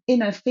 it's an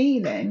inner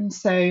feeling.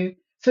 So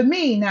for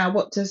me now,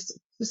 what does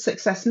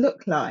success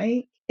look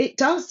like? It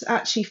does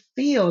actually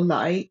feel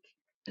like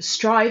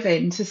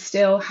striving to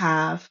still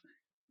have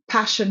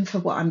passion for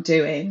what I'm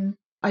doing.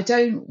 I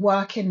don't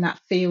work in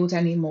that field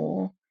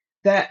anymore.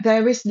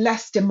 There is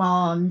less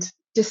demand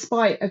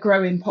despite a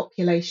growing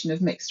population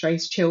of mixed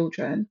race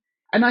children.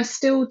 And I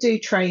still do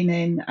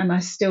training and I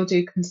still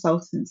do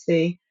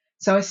consultancy.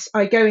 So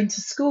I go into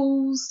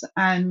schools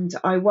and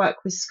I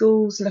work with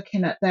schools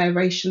looking at their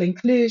racial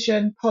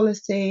inclusion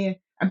policy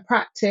and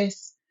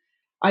practice.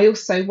 I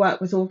also work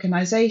with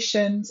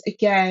organisations.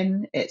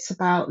 Again, it's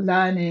about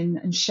learning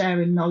and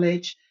sharing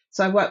knowledge.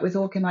 So I work with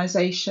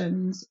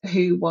organisations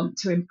who want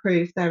to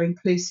improve their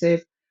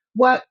inclusive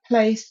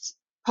workplace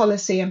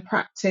policy and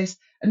practice.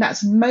 And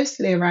that's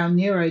mostly around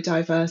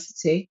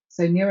neurodiversity.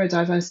 So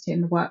neurodiversity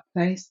in the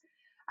workplace.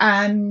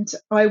 And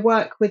I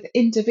work with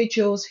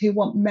individuals who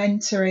want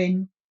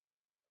mentoring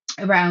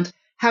around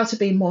how to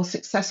be more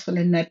successful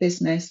in their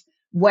business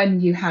when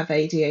you have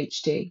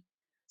ADHD.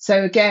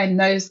 So again,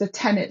 those the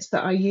tenets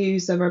that I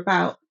use are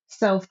about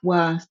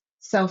self-worth,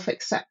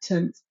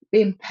 self-acceptance,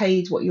 being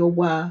paid what you're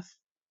worth,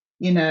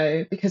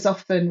 because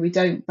often we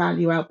don't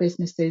value our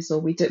businesses,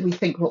 or we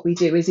think what we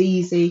do is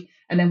easy,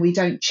 and then we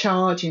don't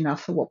charge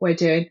enough for what we're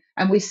doing,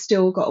 and we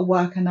still got to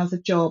work another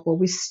job, or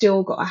we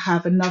still got to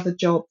have another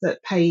job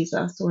that pays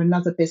us, or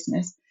another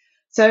business.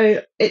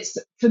 So it's,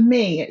 for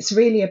me, it's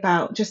really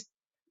about just,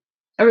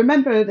 I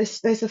remember this,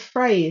 there's a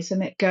phrase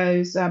and it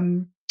goes,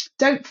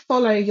 don't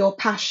follow your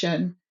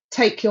passion,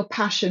 take your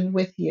passion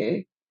with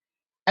you.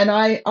 And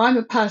I'm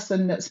a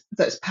person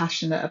that's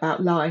passionate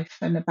about life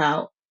and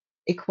about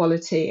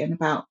equality and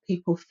about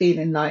people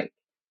feeling like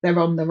they're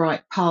on the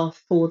right path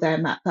for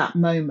them at that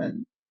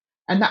moment.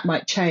 And that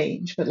might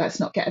change, but let's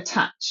not get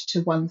attached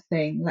to one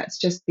thing. Let's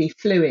just be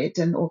fluid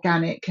and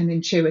organic and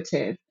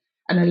intuitive,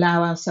 and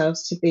allow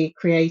ourselves to be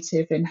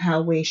creative in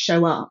how we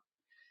show up.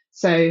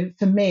 So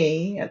for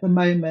me at the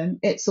moment,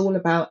 it's all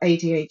about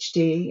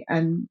ADHD,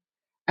 and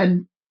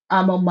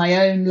I'm on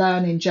my own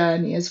learning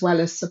journey as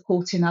well as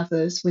supporting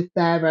others with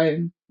their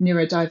own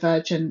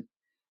neurodivergent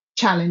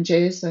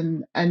challenges,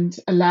 and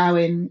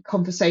allowing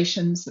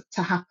conversations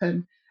to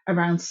happen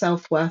around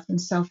self-worth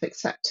and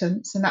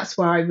self-acceptance. And that's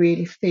where I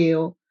really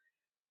feel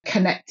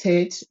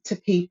connected to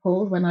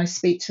people when I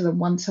speak to them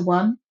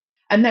one-to-one.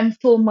 And then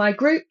for my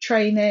group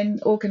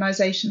training,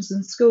 organisations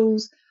and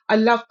schools, I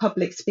love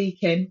public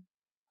speaking.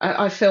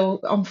 I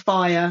feel on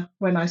fire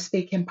when I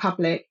speak in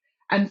public.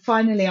 And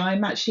finally,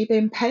 I'm actually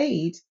being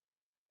paid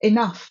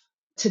enough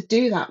to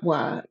do that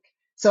work.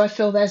 So I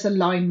feel there's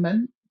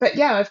alignment. But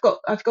yeah, I've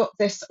got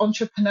this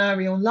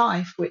entrepreneurial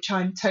life which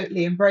I'm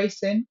totally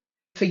embracing.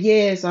 For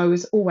years, I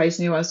was always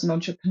knew I was an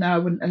entrepreneur. I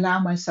wouldn't allow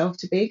myself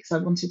to be, because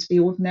I wanted to be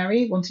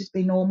ordinary, wanted to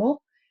be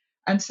normal.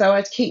 And so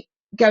I'd keep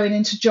going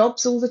into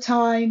jobs all the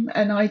time,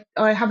 and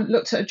I haven't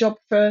looked at a job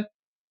for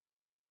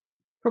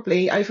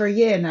probably over a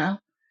year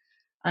now,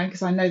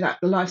 because I know that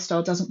the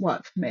lifestyle doesn't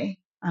work for me.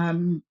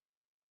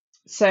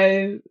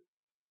 So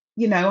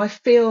I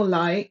feel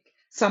like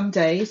some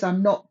days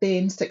I'm not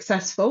being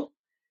successful.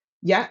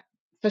 Yeah,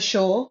 for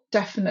sure,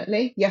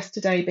 definitely.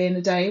 Yesterday being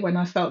a day when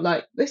I felt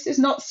like this is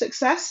not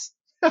success.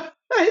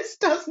 This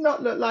does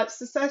not look like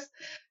success.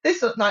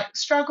 This looked like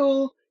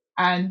struggle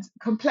and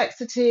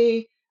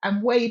complexity,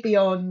 and way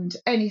beyond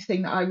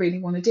anything that I really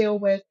want to deal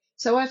with.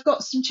 So I've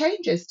got some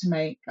changes to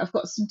make. I've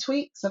got some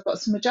tweaks. I've got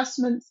some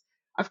adjustments.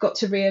 I've got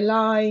to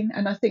realign.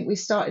 And I think we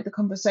started the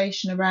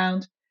conversation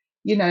around,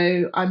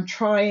 I'm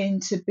trying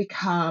to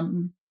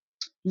become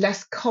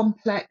less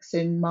complex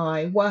in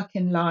my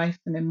working life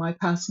and in my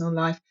personal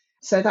life.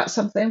 So that's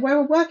something, we're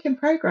a work in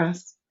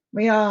progress.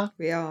 We are.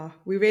 We are.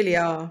 We really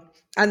are.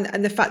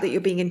 And the fact that you're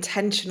being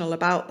intentional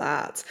about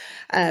that,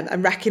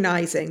 and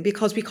recognizing,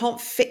 because we can't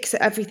fix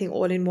everything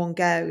all in one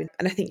go.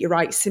 And I think you're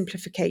right,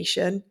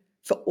 simplification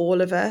for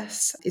all of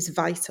us is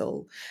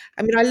vital.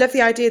 I mean, I love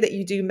the idea that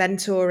you do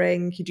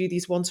mentoring, you do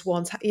these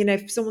one-to-ones.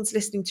 If someone's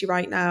listening to you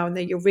right now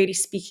and you're really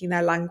speaking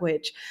their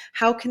language,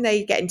 how can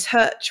they get in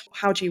touch?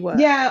 How do you work?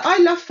 Yeah, I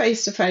love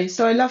face to face.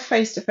 So I love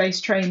face to face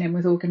training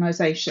with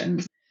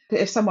organisations.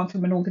 If someone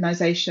from an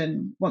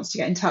organisation wants to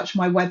get in touch,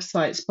 my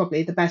website's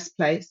probably the best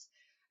place.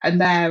 And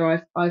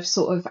there I've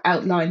sort of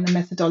outlined the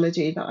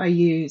methodology that I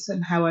use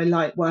and how I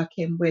like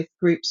working with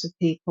groups of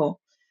people.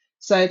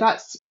 So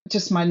that's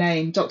just my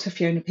name, Dr.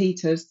 Fiona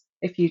Peters.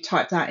 If you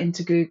type that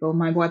into Google,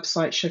 my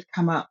website should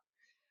come up.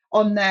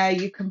 On there,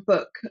 you can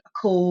book a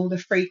call, a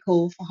free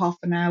call for half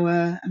an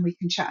hour, and we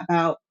can chat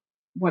about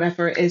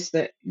whatever it is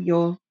that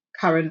your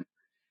current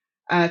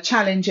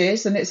challenge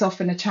is. And it's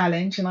often a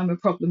challenge, and I'm a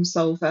problem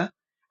solver.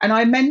 And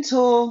I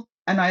mentor,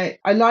 and I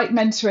like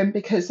mentoring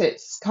because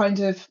it's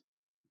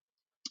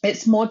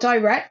more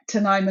direct,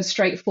 and I'm a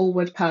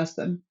straightforward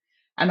person,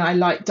 and I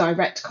like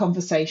direct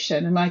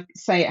conversation, and I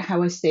say it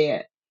how I see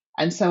it.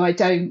 And so I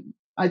don't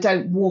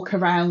walk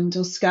around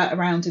or skirt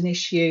around an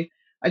issue.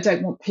 I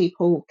don't want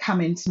people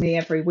coming to me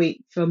every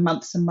week for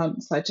months and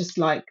months. I just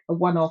like a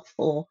one-off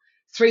or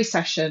 3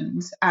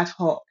 sessions ad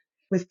hoc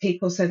with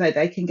people so that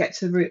they can get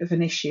to the root of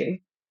an issue,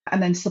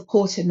 and then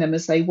supporting them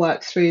as they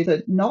work through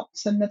the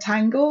knots and the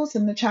tangles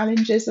and the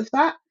challenges of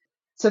that.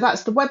 So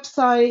that's the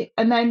website.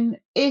 And then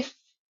if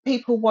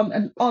people want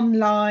an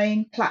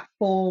online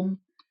platform,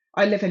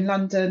 I live in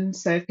London,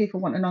 so if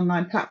people want an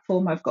online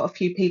platform, I've got a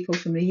few people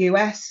from the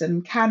US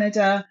and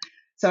Canada.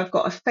 So I've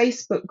got a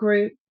Facebook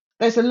group.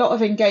 There's a lot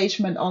of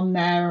engagement on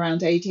there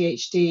around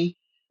ADHD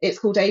It's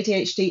called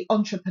ADHD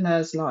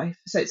Entrepreneur's Life.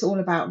 So it's all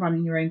about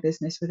running your own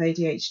business with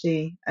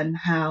ADHD and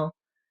how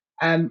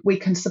we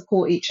can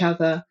support each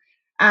other.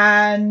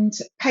 And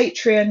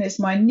Patreon is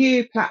my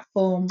new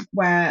platform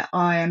where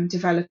I am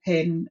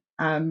developing,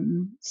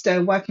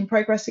 still work in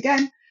progress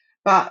again,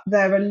 but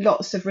there are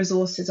lots of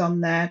resources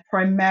on there,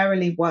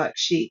 primarily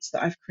worksheets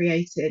that I've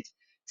created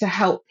to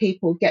help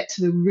people get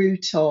to the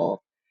root of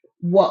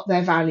what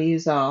their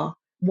values are,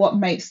 what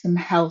makes them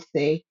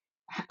healthy,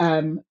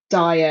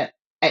 diet,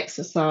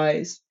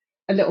 exercise,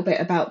 a little bit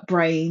about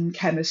brain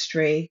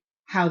chemistry,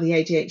 how the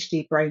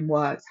ADHD brain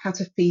works, how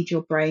to feed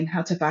your brain,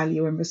 how to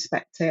value and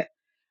respect it,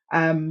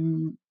 a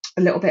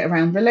little bit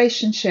around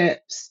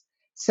relationships,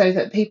 so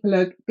that people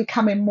are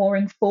becoming more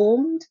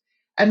informed.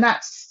 And I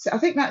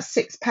think that's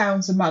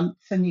 £6 a month,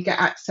 and you get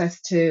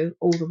access to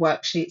all the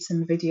worksheets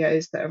and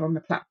videos that are on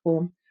the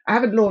platform. I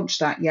haven't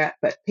launched that yet,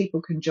 but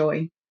people can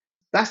join.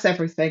 That's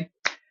everything.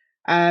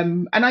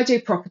 And I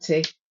do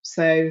property.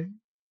 So,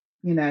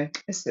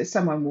 if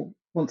someone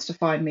wants to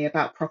find me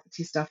about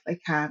property stuff, they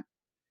can.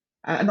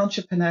 An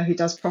entrepreneur who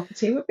does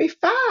property would be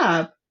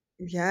fab.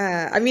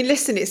 Yeah. I mean,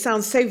 listen, it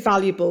sounds so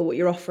valuable what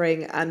you're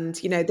offering. And,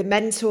 the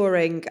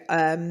mentoring,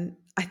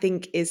 I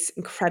think is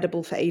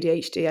incredible for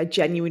ADHD. I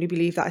genuinely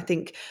believe that. I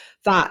think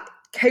that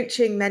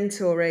coaching,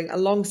 mentoring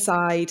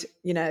alongside,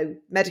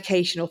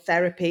 medication or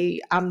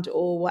therapy and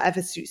or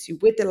whatever suits you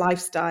with the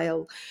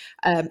lifestyle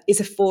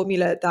is a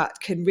formula that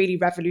can really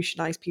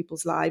revolutionize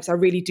people's lives. I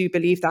really do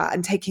believe that.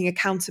 And taking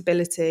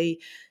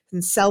accountability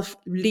and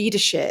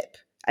self-leadership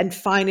and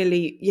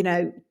finally,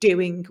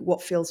 doing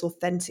what feels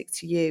authentic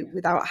to you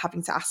without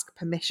having to ask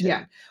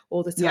permission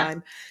all the Yeah.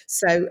 time.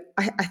 So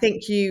I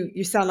think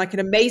you sound like an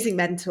amazing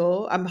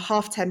mentor. I'm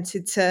half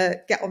tempted to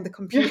get on the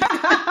computer.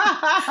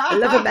 I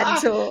love a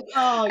mentor.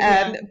 Oh,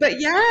 yeah. But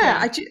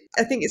I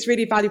think it's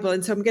really valuable.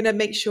 And so I'm going to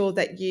make sure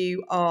that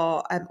you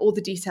are, all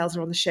the details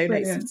are on the show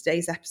notes of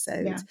today's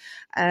episode. Yeah.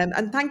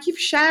 And thank you for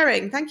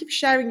sharing. Thank you for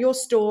sharing your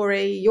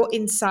story, your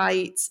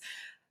insights,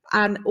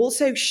 and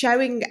also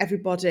showing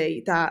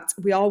everybody that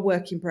we are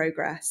work in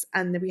progress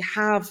and that we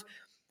have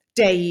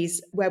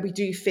days where we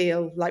do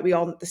feel like we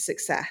aren't the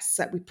success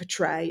that we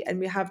portray. And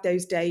we have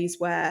those days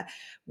where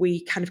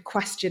we kind of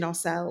question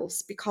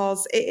ourselves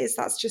because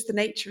that's just the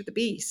nature of the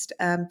beast.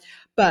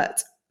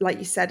 But like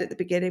you said at the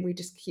beginning, we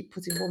just keep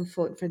putting one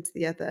foot in front of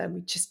the other and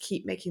we just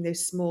keep making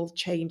those small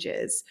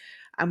changes.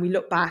 And we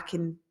look back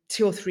in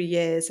 2 or 3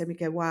 years and we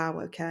go, wow,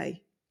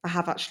 okay, I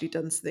have actually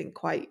done something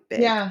quite big.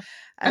 Yeah.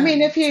 I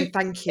mean, So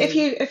thank you.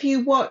 If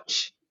you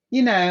watch,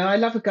 I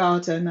love a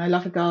garden. I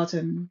love a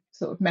garden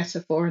sort of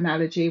metaphor,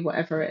 analogy,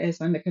 whatever it is.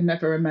 I can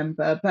never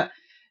remember, but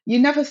you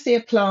never see a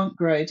plant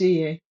grow, do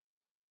you?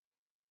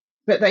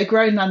 But they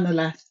grow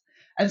nonetheless.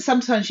 And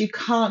sometimes you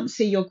can't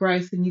see your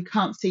growth and you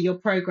can't see your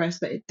progress,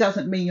 but it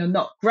doesn't mean you're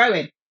not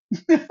growing.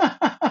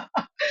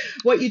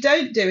 What you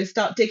don't do is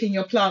start digging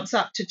your plants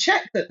up to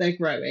check that they're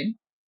growing,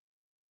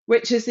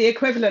 which is the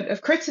equivalent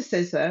of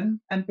criticism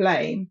and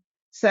blame.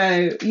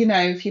 So,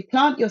 if you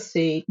plant your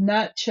seed,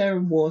 nurture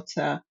and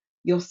water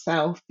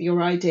yourself,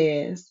 your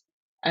ideas,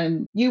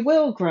 and you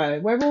will grow.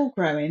 We're all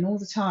growing all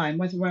the time,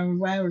 whether we're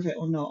aware of it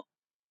or not.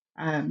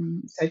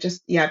 So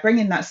just,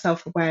 bringing that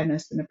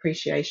self-awareness and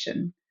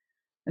appreciation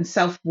and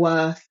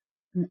self-worth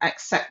and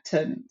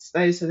acceptance.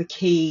 Those are the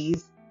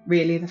keys,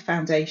 really the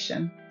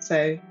foundation.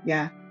 So,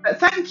 But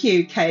thank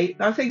you, Kate.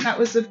 I think that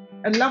was a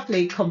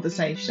lovely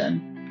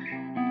conversation.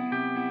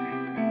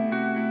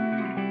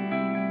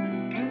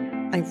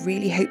 I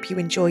really hope you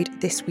enjoyed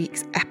this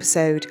week's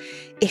episode.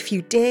 If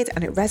you did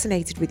and it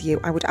resonated with you,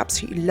 I would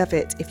absolutely love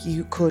it if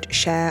you could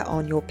share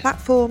on your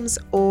platforms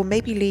or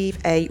maybe leave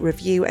a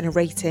review and a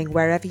rating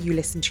wherever you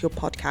listen to your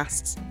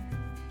podcasts.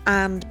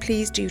 And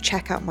please do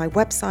check out my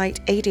website,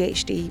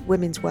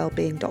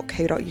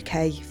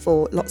 adhdwomenswellbeing.co.uk,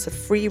 for lots of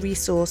free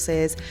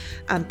resources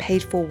and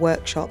paid for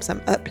workshops.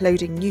 I'm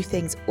uploading new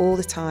things all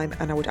the time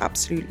and I would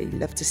absolutely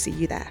love to see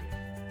you there.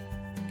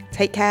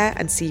 Take care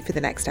and see you for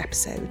the next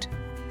episode.